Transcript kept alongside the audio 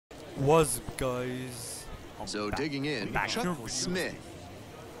What's up, guys? So digging in, Chuck Smith.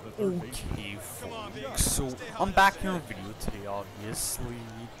 Okay, folks. So I'm back here on video today, obviously.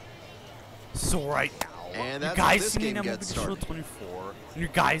 So right now, And you that's guys how this see me in game MLB gets The Show started. 24, and you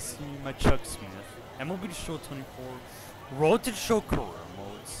guys see me in my Chuck Smith MLB The Show 24 Road to the Show career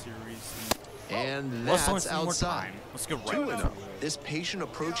mode series. And Let's that's waste no more outside. time. Let's get right 2-0. into it. This patient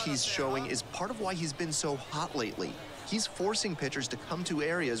approach he's showing is part of why he's been so hot lately. He's forcing pitchers to come to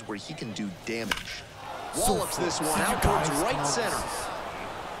areas where he can do damage. Wallops this one out towards right center.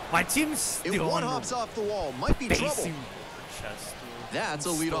 My team's still If one on hops off the wall, might be trouble. facing Chester. That's a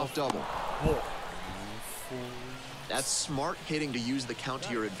leadoff double. Whoa. That's smart hitting to use the count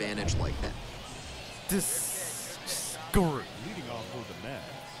to your advantage like that. This is great. Leading off for the Mets,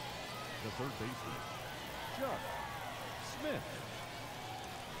 the third baseman, Chuck Smith.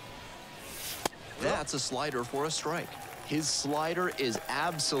 That's a slider for a strike. His slider is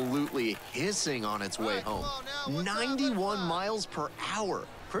absolutely hissing on its way home. 91 miles per hour.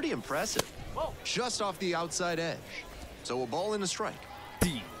 Pretty impressive. Just off the outside edge. So a ball and a strike.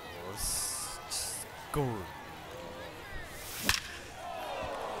 Great.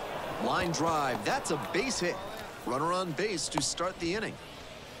 Line drive. That's a base hit. Runner on base to start the inning.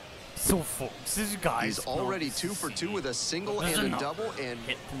 So, folks, as you guys He's already 2 for 2 with a single There's and a another double. And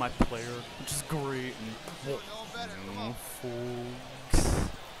hit for my player, which is great. And folks.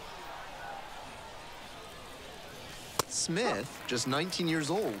 Smith, just 19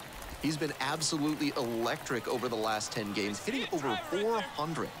 years old. He's been absolutely electric over the last 10 games, hitting over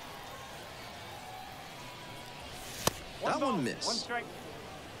 400. That one missed. One strike.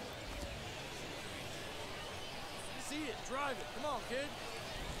 See it, drive it. Come on, kid.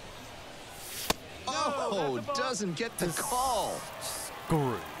 Oh, that's a ball. doesn't get the call.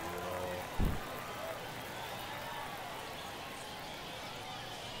 Great.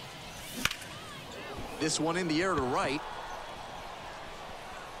 This one in the air to right.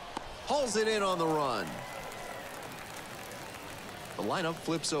 Hauls it in on the run. The lineup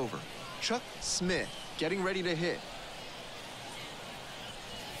flips over. Chuck Smith getting ready to hit.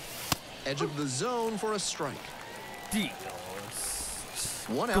 Edge of the zone for a strike.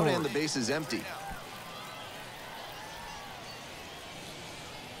 One out and the base is empty.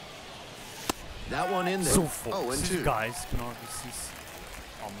 That one in there. So, folks, Oh, and as 2. you guys can obviously see,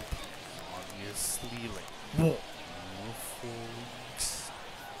 obviously, like, whoa, folks.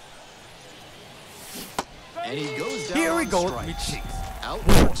 And he goes down Here we on go, strikes. me chase. Out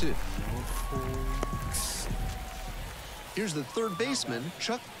for 2. Folks. Here's the third baseman,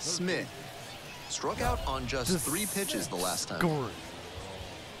 Chuck Smith. Struck out on just 3 pitches the last time. Great. Here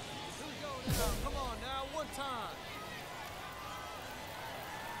we go. Come on now, one time.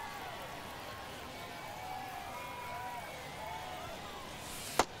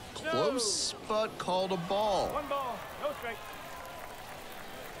 Close, but called a ball. One ball, no strike.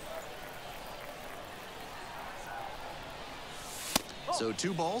 So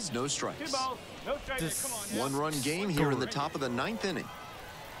 2 balls, no strikes. 2 balls, no strikes. Come on now. 1-run game here in the top of the 9th inning.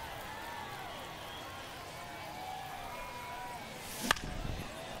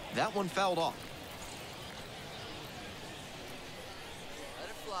 That one fouled off. Let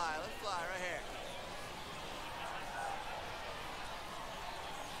it fly right here.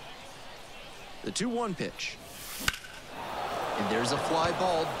 The 2-1 pitch. And there's a fly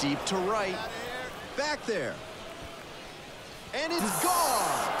ball deep to right. Back there. And it's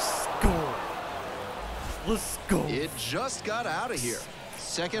gone. Score. Let's go. It just got out of here.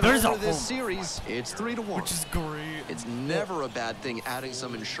 Second There's over a this home series. It's 3-1. Which is great. It's never a bad thing adding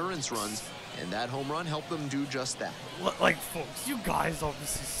some insurance runs, and that home run helped them do just that. Like, folks, you guys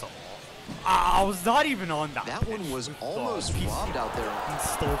obviously saw. I was not even on that. That one was almost robbed out there.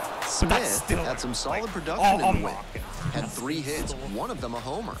 Smith Smith had some solid production in the win. Had 3 hits, one of them a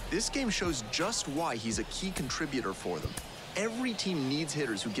homer. This game shows just why he's a key contributor for them. Every team needs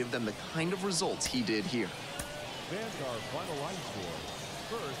hitters who give them the kind of results he did here. Fans our final line score.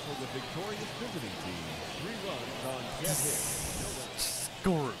 First for the victorious visiting team, 3 runs on 10 hits.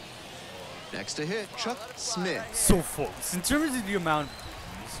 Score. Next to hit, Chuck Smith. So, folks, in terms of the amount of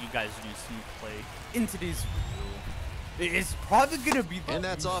games you guys are going to see me play in today's video, it's probably going to be the And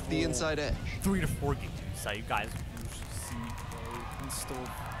that's off the usual inside edge. 3 to 4 games that you guys usually see me play and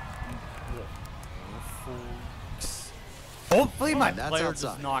stuff. Folks. Hopefully my And that's player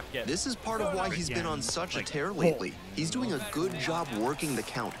outside. does not get. This is part of why he's been on such a tear lately. He's doing a good job working the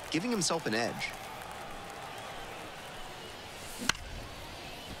count, giving himself an edge.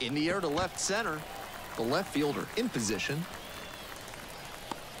 In the air to left center, the left fielder in position.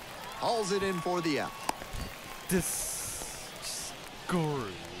 Hauls it in for the out. This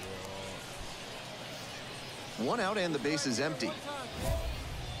great. One out and the base is empty.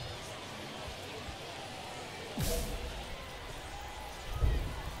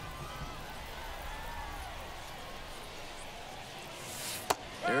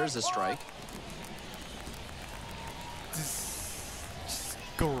 There's a strike.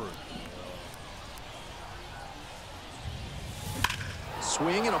 Score.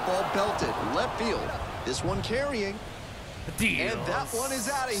 Swing and a ball belted left field. This one carrying. And that one is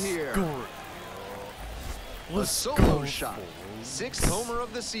out of here. Score. A solo shot. Sixth homer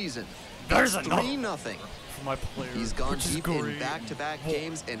of the season. There's It's another 3-0. for my player. He's gone which is deep in great. back-to-back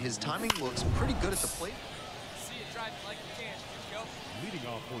games, and his timing looks pretty good at the plate. See it driving like you can. Go. Leading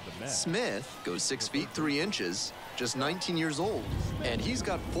off for the Mets. Smith goes 6 feet 3 inches, just 19 years old, and he's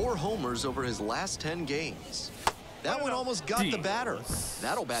got 4 homers over his last 10 games. That one almost got the batter.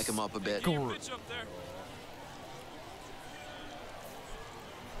 That'll back him up a bit. Score. Pitch up there.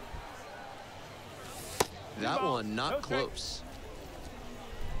 That one not close.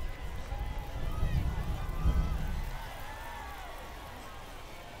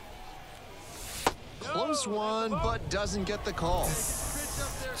 Close one, but doesn't get the call. Pitch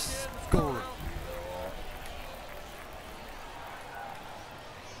up there, kid. Score.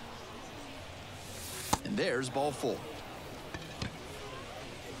 And there's ball 4.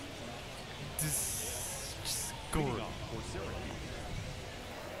 Score.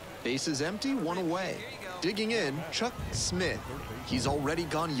 Base is empty, 1 away. Digging in, Chuck Smith. He's already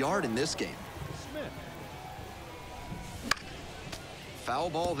gone yard in this game. Smith. Foul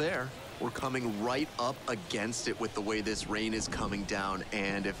ball there. We're coming right up against it with the way this rain is coming down.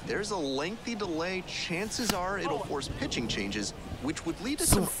 And if there's a lengthy delay, chances are it'll force pitching changes, which would lead to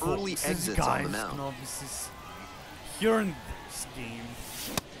some early exits on the mound. Here in this game,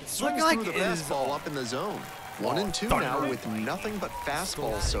 it's Swings looking like through the it is fastball up in the zone. 1 and 2 now with nothing but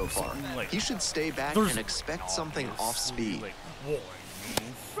fastballs so far. He should stay back and expect something off speed.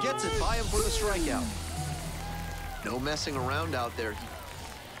 Gets it by him for the strikeout. No messing around out there.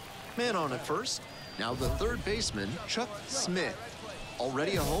 Man on at first. Now the third baseman, Chuck Smith.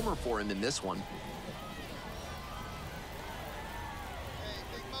 Already a homer for him in this one.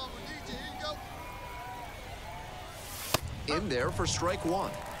 In there for strike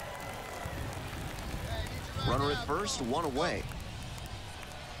 1. Runner at first, 1 away.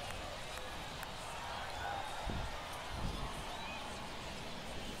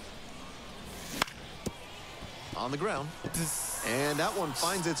 On the ground. And that one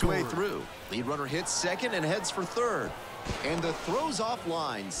finds its way through. Lead runner hits second and heads for third. And the throw's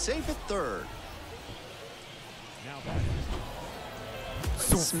offline, safe at third. Now back.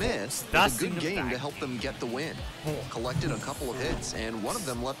 Smith did a good game to help them get the win. Collected a couple of hits, and one of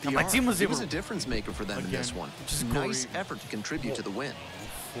them left the And my arm. team was He able was a to- difference maker for them in this one. which is Nice great. effort to contribute to the win.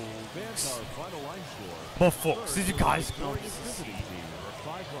 Advance our final line score. But folks, did you guys know? Victorious visiting team for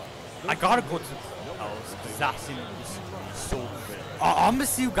 5 runs. I gotta go to the house because that scene was so good. I'm gonna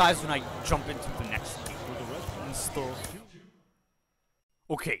see you guys when I jump into the next game and stuff.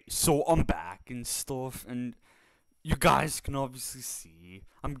 Okay, so I'm back and stuff, and you guys can obviously see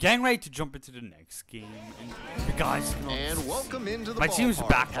I'm getting ready to jump into the next game, and you guys can obviously And welcome into the my team's ballpark.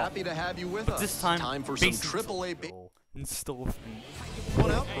 back. Happy to have you with but us. this time for some basically triple-A and stuff. And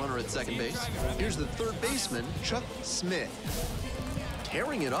 1 out, runner at second base. Here's the third baseman, Chuck Smith.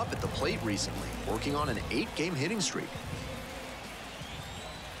 Tearing it up at the plate recently, working on an 8-game hitting streak.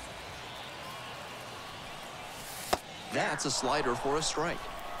 That's a slider for a strike.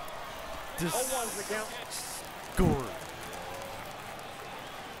 score.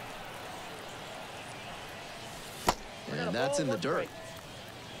 And that's in the dirt.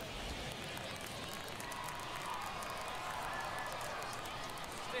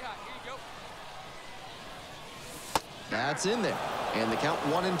 Stay hot. Here you go. That's in there. And the count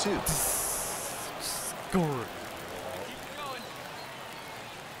 1 and 2. Score. Keep it going.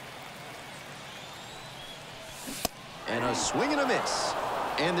 And a swing and a miss.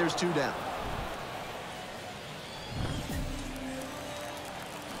 And there's 2 down.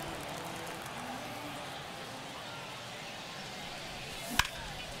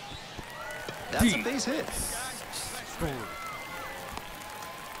 That's a base hit. Score.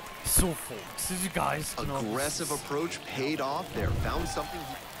 So folks, as you guys can Aggressive approach paid off there. Found something.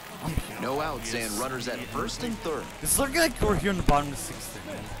 No outs and runners at first and third. It's looking like we're here in the bottom of the 6th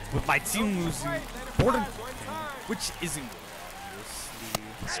inning, with my team losing 4-0, which isn't good,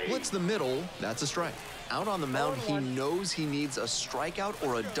 obviously. Splits the middle. That's a strike. Out on the mound, he knows he needs a strikeout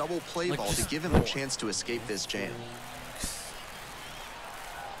or a double play Like ball to just give him a chance to escape this jam.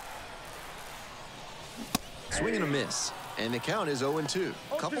 Swing and a miss. And the count is 0-2.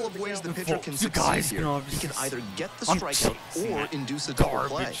 A couple of ways the pitcher can You succeed guys here. can He can either get the I'm strikeout chasing or that induce a double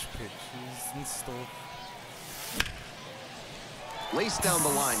garbage play. pitches and stuff. Laced down the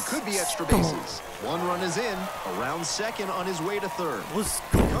line, could be extra bases. One run is in, around second on his way to third. Let's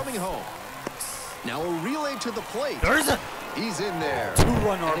go. Coming home. Now a relay to the plate. There's a He's in there.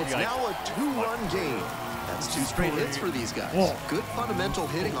 two-run RBI. And it's now a 2-run game. That's 2 straight hits for these guys. Whoa. Good fundamental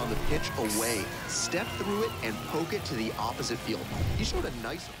hitting on the pitch away. Step through it and poke it to the opposite field. He showed a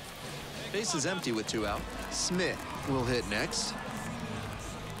nice... Base is empty with 2 out. Smith will hit next.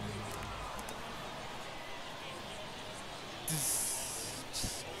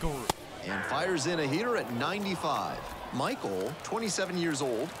 Go. And fires in a heater at 95. Michael, 27 years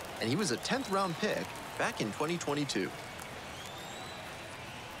old, and he was a 10th round pick back in 2022.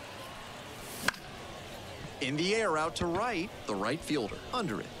 In the air out to right, the right fielder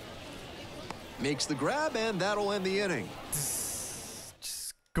under it. Makes the grab, and that'll end the inning.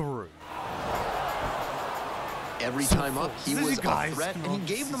 Screw. Every time up, he was a guys threat, and he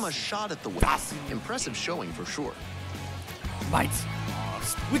gave them a shot at the win. Impressive showing for sure. Might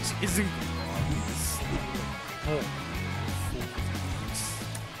lost, which isn't good.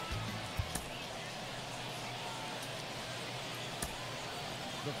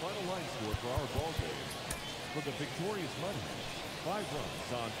 The final line score for our ball game. For the victorious Mudhens, 5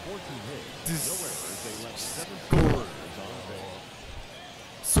 runs on 14 hits. No errors. They left 7 scorers on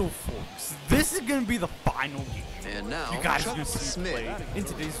base. So, folks, this is gonna be the final game. And now, You guys are Chuck gonna see Smith. play in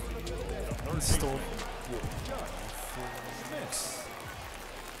today's video. Install.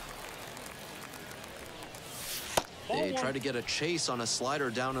 They try to get a chase on a slider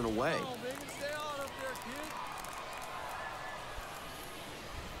down and away. Come on, baby. Stay on up there, kid.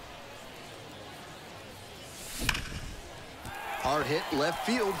 Hard hit left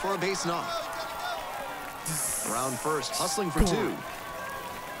field for a base knock. Around first, hustling for 2.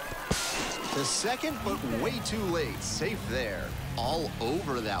 The second, but way too late. Safe there. All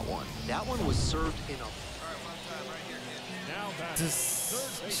over that one. That one was served in a... Now back.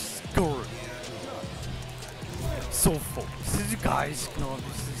 Score. So, folks, as you guys know,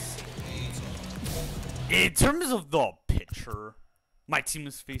 in terms of the pitcher my team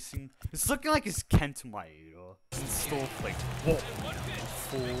is facing, it's looking like it's Kent Maeda. And still, like, whoa,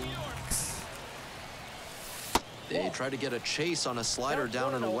 folks. They try to get a chase on a slider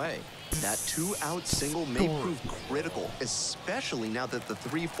down and away. That 2-out single may prove critical, especially now that the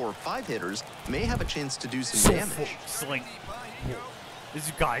 3, 4, 5 hitters may have a chance to do some So, damage. folks, like, as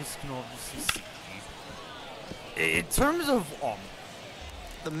you guys can obviously see, in terms of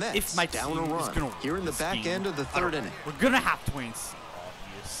The Mets if my down team a is run gonna here in the win back this game, end of the I don't 3rd know, inning. we're gonna have to win,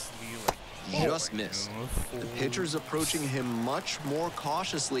 obviously. Like, Just missed. The pitcher's approaching him much more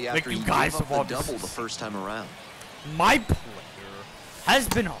cautiously Like, after you he guys gave up have the obviously double the first time around. My player has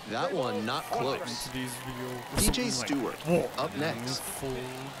been up. That one not In close. today's video, P.J. something like, Stewart, whoa, up next.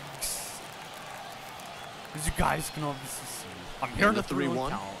 folks. As you guys can obviously see, I'm here in the the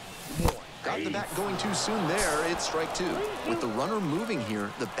 3-1 3-1. Got the bat going too soon there. It's strike 2. With the runner moving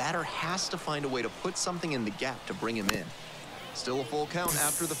here, the batter has to find a way to put something in the gap to bring him in. Still a full count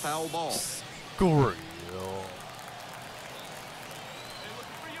after the foul ball. Great.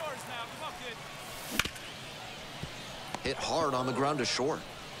 Hit hard on the ground to short.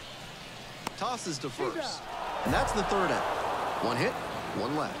 Tosses to first. And that's the 3rd out. 1 hit,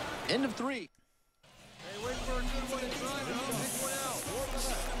 1 left. End of 3. Hey, wait for a good one and drive it, huh? Pick one out.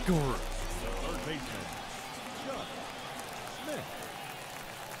 Great. Third baseman, Chuck Smith.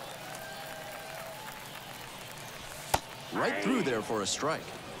 Right through there for a strike.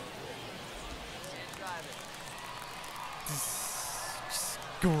 Drive it.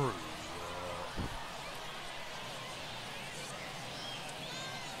 Great.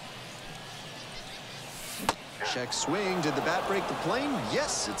 Check swing. Did the bat break the plane?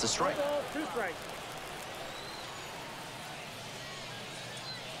 Yes, it's a strike. 2 strikes.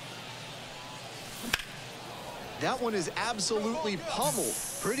 That one is absolutely pummeled.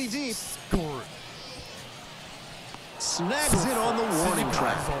 Pretty deep. Great. Snags it on the warning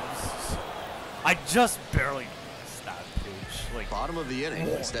track. I just barely missed that pitch. Like, Bottom of the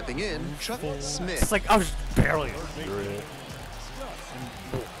inning. Stepping in, Chuck Smith. it's like I was barely under it.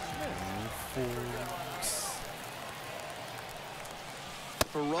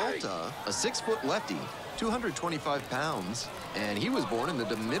 Peralta, a 6-foot lefty, 225 pounds, and he was born in the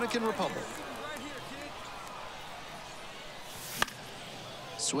Dominican Republic.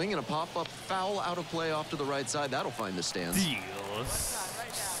 Swing and a pop-up foul out of play off to the right side. That'll find the stands.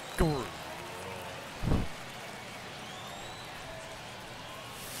 Great.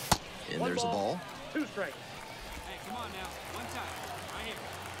 And there's a ball. 2 strikes. Hey, come on now.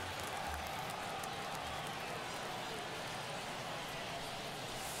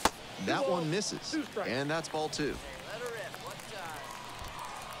 That one misses, and that's ball 2. Let her rip. What time?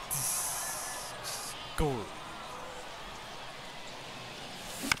 Score.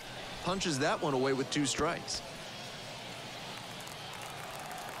 Punches that one away with 2 strikes.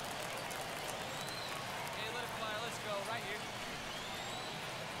 Hey, let it fly. Let's go. Right here.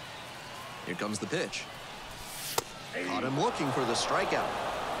 Here comes the pitch. Caught him looking for the strikeout.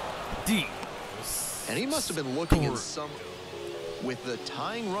 D. And he must have been looking in some with the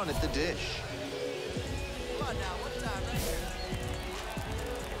tying run at the dish. Come on now. What time? Right here.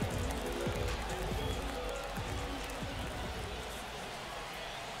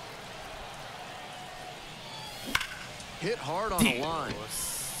 Hit hard on the line.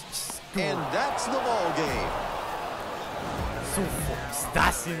 And that's the ball game. So folks,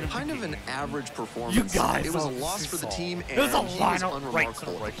 that's in Kind of an average performance. You guys it was a are loss for the so- team, and There's a he was lineup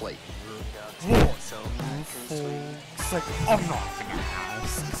unremarkable right at the plate. Whoa, folks, like, I'm not gonna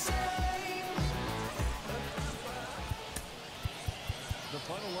ask. The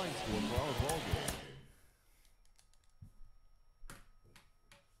final line score for our ball game.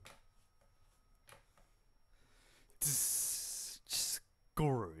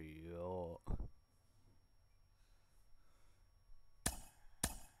 Scorio.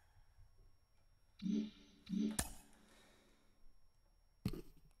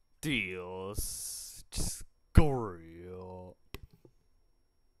 Dios. Scorio.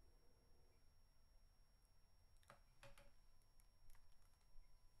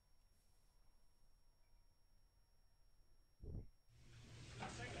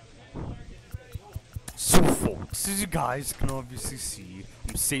 So folks, as you guys can obviously see,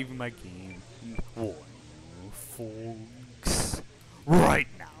 I'm saving my game one, folks. Right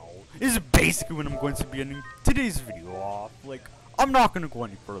now is basically when I'm going to be ending today's video off. Like, I'm not gonna go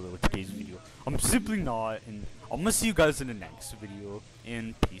any further with today's video. I'm simply not, and I'm gonna see you guys in the next video.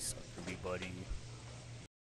 And peace out, everybody.